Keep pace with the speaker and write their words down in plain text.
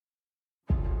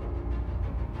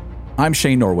I'm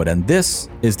Shane Norwood, and this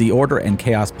is the Order and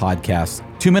Chaos Podcast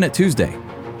 2 Minute Tuesday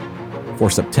for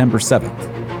September 7th,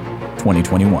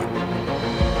 2021.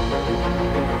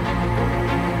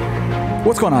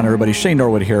 What's going on, everybody? Shane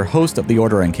Norwood here, host of the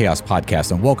Order and Chaos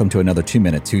Podcast, and welcome to another 2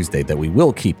 Minute Tuesday that we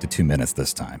will keep to 2 minutes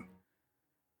this time.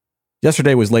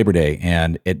 Yesterday was Labor Day,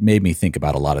 and it made me think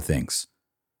about a lot of things.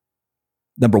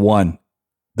 Number one,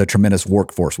 the tremendous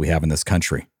workforce we have in this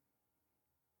country.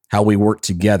 How we work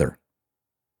together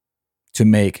to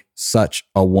make such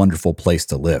a wonderful place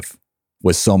to live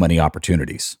with so many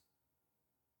opportunities.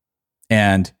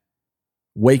 And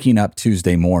waking up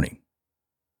Tuesday morning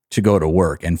to go to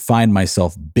work and find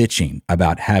myself bitching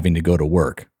about having to go to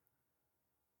work,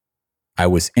 I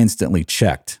was instantly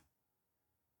checked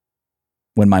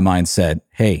when my mind said,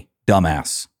 hey,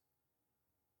 dumbass,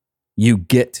 you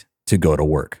get to go to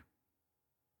work.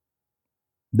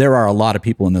 There are a lot of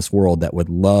people in this world that would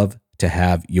love to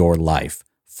have your life.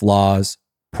 Flaws,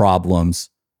 problems,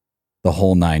 the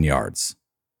whole 9 yards.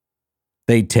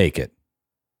 They'd take it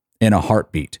in a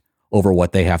heartbeat over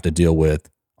what they have to deal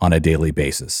with on a daily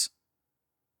basis.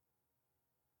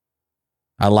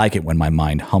 I like it when my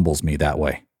mind humbles me that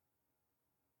way.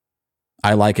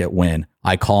 I like it when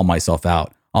I call myself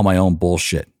out on my own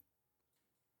bullshit.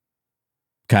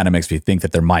 Kind of makes me think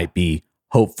that there might be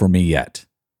hope for me yet.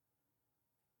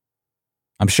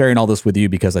 I'm sharing all this with you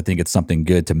because I think it's something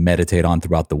good to meditate on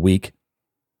throughout the week.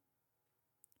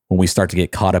 When we start to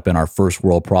get caught up in our first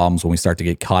world problems, when we start to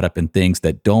get caught up in things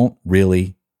that don't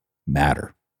really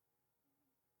matter,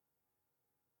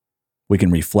 we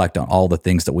can reflect on all the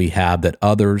things that we have that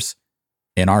others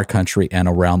in our country and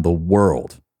around the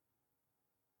world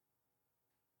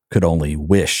could only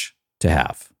wish to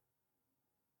have.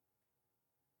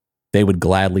 They would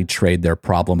gladly trade their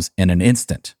problems in an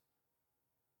instant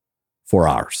for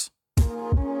ours.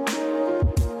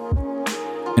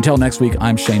 Until next week,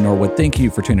 I'm Shane Norwood. Thank you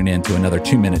for tuning in to another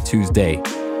 2 Minute Tuesday.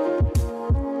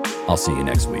 I'll see you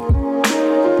next week.